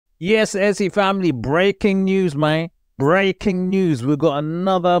Yes, Essie family, breaking news, man. Breaking news. We've got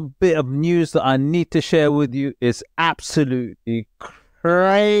another bit of news that I need to share with you. It's absolutely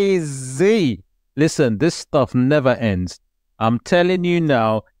crazy. Listen, this stuff never ends. I'm telling you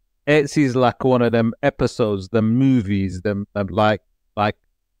now, Etsy's like one of them episodes, the movies, them like,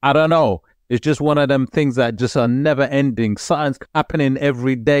 I don't know. It's just one of them things that just are never ending. Something's happening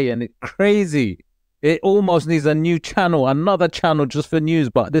every day and it's crazy. It almost needs a new channel, another channel just for news,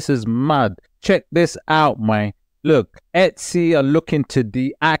 but this is mad. Check this out, man. Look, Etsy are looking to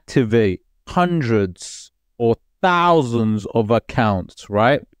deactivate hundreds or thousands of accounts,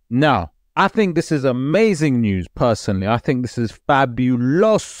 right? Now, I think this is amazing news, personally. I think this is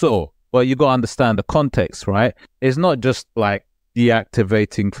fabuloso. Well, you got to understand the context, right? It's not just like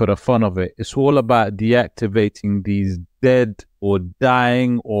deactivating for the fun of it. It's all about deactivating these dead or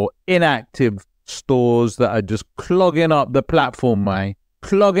dying or inactive stores that are just clogging up the platform, man.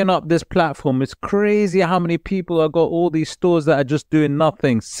 Clogging up this platform. It's crazy how many people have got all these stores that are just doing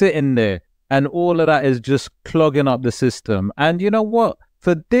nothing, sitting there, and all of that is just clogging up the system. And you know what?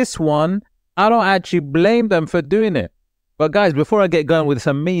 For this one, I don't actually blame them for doing it. But guys, before I get going with this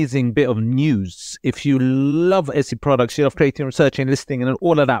amazing bit of news, if you love Etsy products, you love creating, researching, listing, and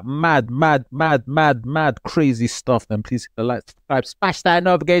all of that mad, crazy stuff, then please hit the like, subscribe, smash that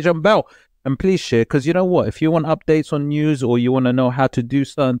notification bell. And please share, because you know what? If you want updates on news or you want to know how to do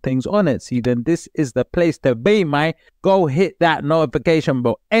certain things on Etsy, then this is the place to be, man. Go hit that notification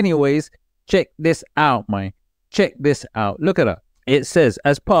bell. Anyways, check this out, man. Check this out. Look at that. It says,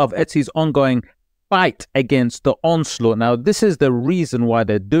 as part of Etsy's ongoing fight against the onslaught. Now, this is the reason why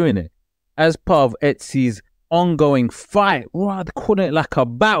they're doing it. As part of Etsy's ongoing fight, wow, they're calling it like a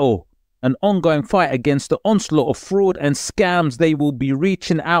battle. An ongoing fight against the onslaught of fraud and scams, they will be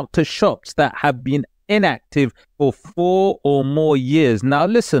reaching out to shops that have been inactive for 4 or more years. Now,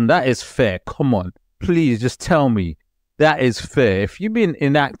 listen, that is fair. Come on. Please just tell me that is fair. If you've been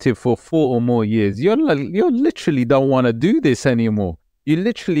inactive for 4 or more years, you literally don't want to do this anymore. You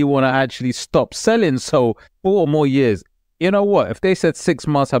literally want to actually stop selling. So 4 or more years. You know what? If they said 6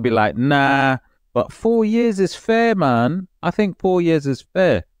 months, I'd be like, nah. But 4 years is fair, man. I think 4 years is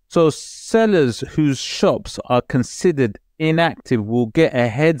fair. So sellers whose shops are considered inactive will get a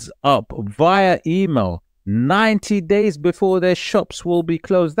heads up via email 90 days before their shops will be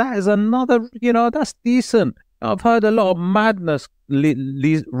closed. That is another, that's decent. I've heard a lot of madness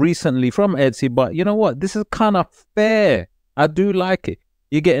recently from Etsy, but you know what? This is kind of fair. I do like it.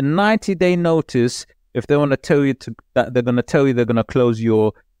 You get a 90-day notice if they want to tell you that they're going to tell you they're going to close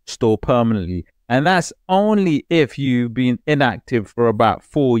your store permanently. And that's only if you've been inactive for about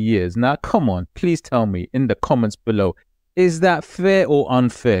 4 years. Now, come on, please tell me in the comments below. Is that fair or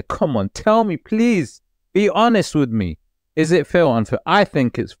unfair? Come on, tell me, please. Be honest with me. Is it fair or unfair? I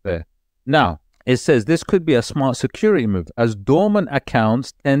think it's fair. Now, it says this could be a smart security move, as dormant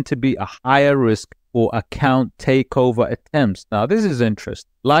accounts tend to be a higher risk for account takeover attempts. Now, this is interesting.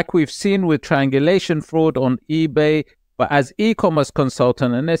 Like we've seen with triangulation fraud on eBay, but as e-commerce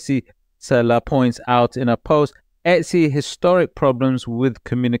consultant and Etsy seller points out in a post, Etsy historic problems with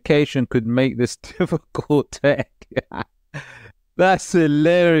communication could make this difficult to... That's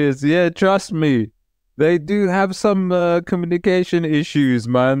hilarious. Yeah, trust me. They do have some communication issues,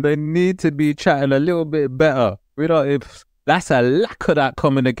 man. They need to be chatting a little bit better. If that's a lack of that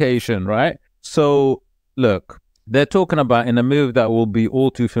communication, right? So, look, they're talking about in a move that will be all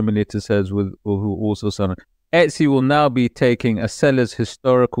too familiar to sellers who also sell. Etsy will now be taking a seller's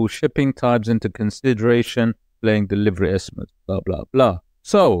historical shipping times into consideration, playing delivery estimates, blah, blah, blah.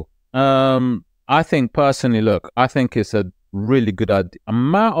 So, I think personally, look, I think it's a really good idea.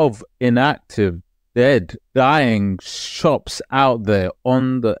 Amount of inactive, dead, dying shops out there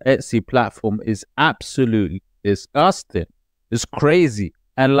on the Etsy platform is absolutely disgusting. It's crazy.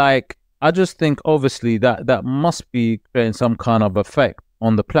 And like, I just think obviously that must be creating some kind of effect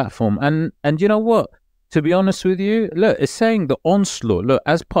on the platform. And you know what? To be honest with you, look, it's saying the onslaught. Look,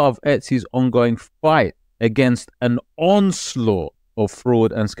 as part of Etsy's ongoing fight against an onslaught of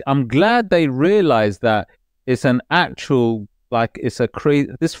fraud and I'm glad they realized that it's an actual, like, it's a crazy,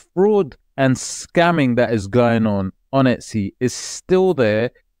 this fraud and scamming that is going on Etsy is still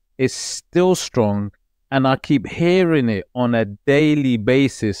there, is still strong, and I keep hearing it on a daily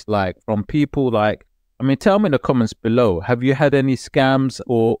basis, like from people like, I mean, tell me in the comments below, have you had any scams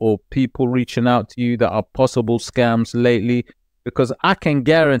or people reaching out to you that are possible scams lately? Because I can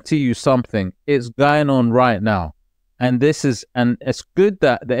guarantee you something, it's going on right now. And it's good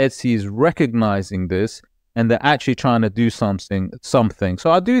that the Etsy is recognizing this and they're actually trying to do something.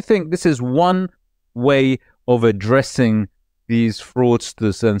 So I do think this is one way of addressing these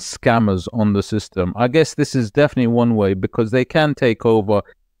fraudsters and scammers on the system. I guess this is definitely one way, because they can take over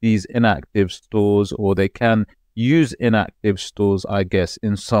these inactive stores, or they can use inactive stores, I guess,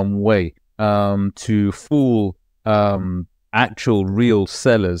 in some way to fool actual real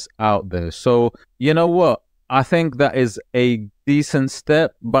sellers out there. So you know what? I think that is a decent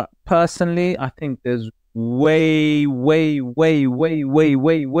step, but personally, I think there's way more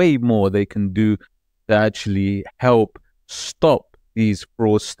they can do to actually help stop these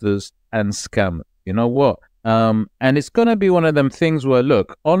fraudsters and scammers. You know what? And it's going to be one of them things where,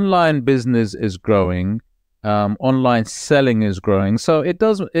 look, online business is growing, online selling is growing. So it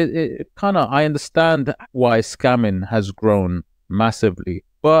kind of, I understand why scamming has grown massively.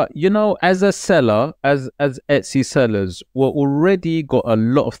 But, you know, as a seller, as Etsy sellers, we're already got a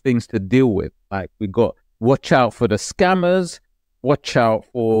lot of things to deal with. Like, we got watch out for the scammers, watch out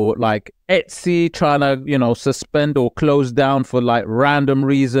for like Etsy trying to, you know, suspend or close down for like random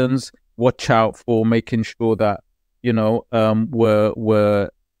reasons. Watch out for making sure that, you know, we're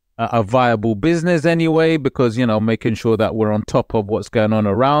a viable business anyway, because, you know, making sure that we're on top of what's going on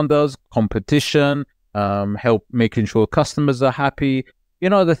around us, competition, help making sure customers are happy. You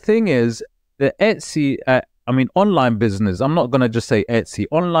know, the thing is, the Etsy, I mean, online business, I'm not going to just say Etsy,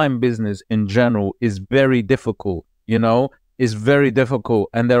 online business in general is very difficult, you know, is very difficult.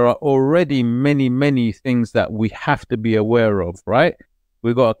 And there are already many things that we have to be aware of, right?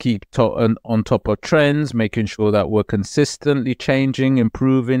 We got to keep on top of trends, making sure that we're consistently changing,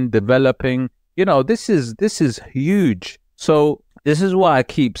 improving, developing. You know, this is huge. So this is why I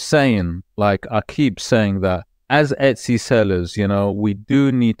keep saying, that as Etsy sellers, you know, we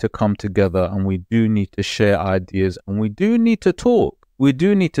do need to come together, and we do need to share ideas, and we do need to talk. We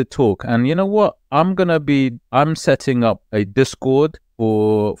do need to talk. And you know what? I'm setting up a Discord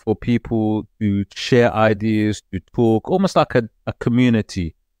for people to share ideas, to talk, almost like a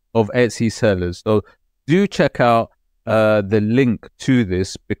community of Etsy sellers. So do check out the link to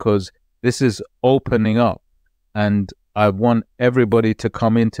this, because this is opening up, and I want everybody to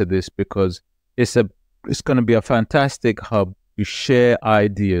come into this, because it's going to be a fantastic hub to share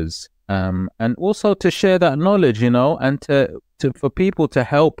ideas, and also to share that knowledge, you know, and for people to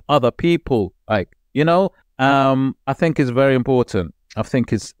help other people. Like, you know, I think it's very important. I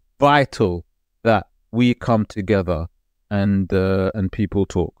think it's vital that we come together and people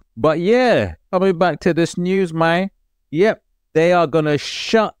talk. But yeah, coming back to this news, yep, they are going to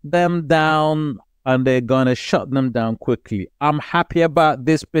shut them down, and they're going to shut them down quickly. I'm happy about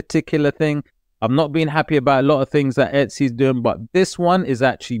this particular thing. I've not been happy about a lot of things that Etsy's doing, but this one is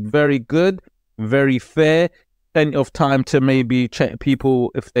actually very good, very fair. Plenty of time to maybe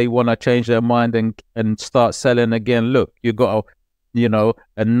people, if they want to change their mind and start selling again. Look, you got a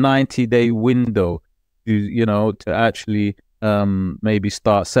 90-day window to actually maybe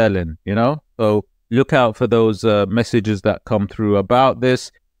start selling, you know. So look out for those messages that come through about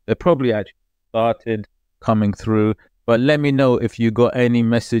this. They probably actually started coming through, but let me know if you got any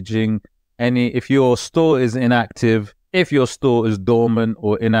messaging, if your store is inactive, if your store is dormant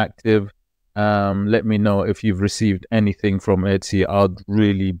or inactive. Let me know if you've received anything from Etsy. I'd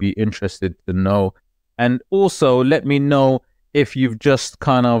really be interested to know. And also let me know if you've just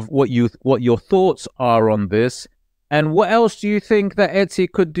kind of what your thoughts are on this, and what else do you think that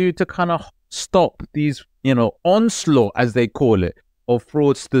Etsy could do to kind of stop these, you know, onslaught, as they call it, of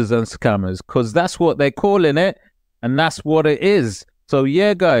fraudsters and scammers, because that's what they're calling it, and that's what it is. So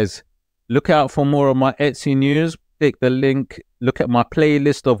yeah, guys, look out for more of my Etsy news. Click the link, look at my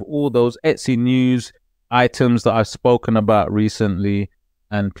playlist of all those Etsy news items that I've spoken about recently,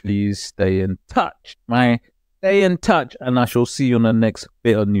 and please stay in touch, Stay in touch, and I shall see you on the next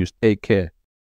bit of news. Take care.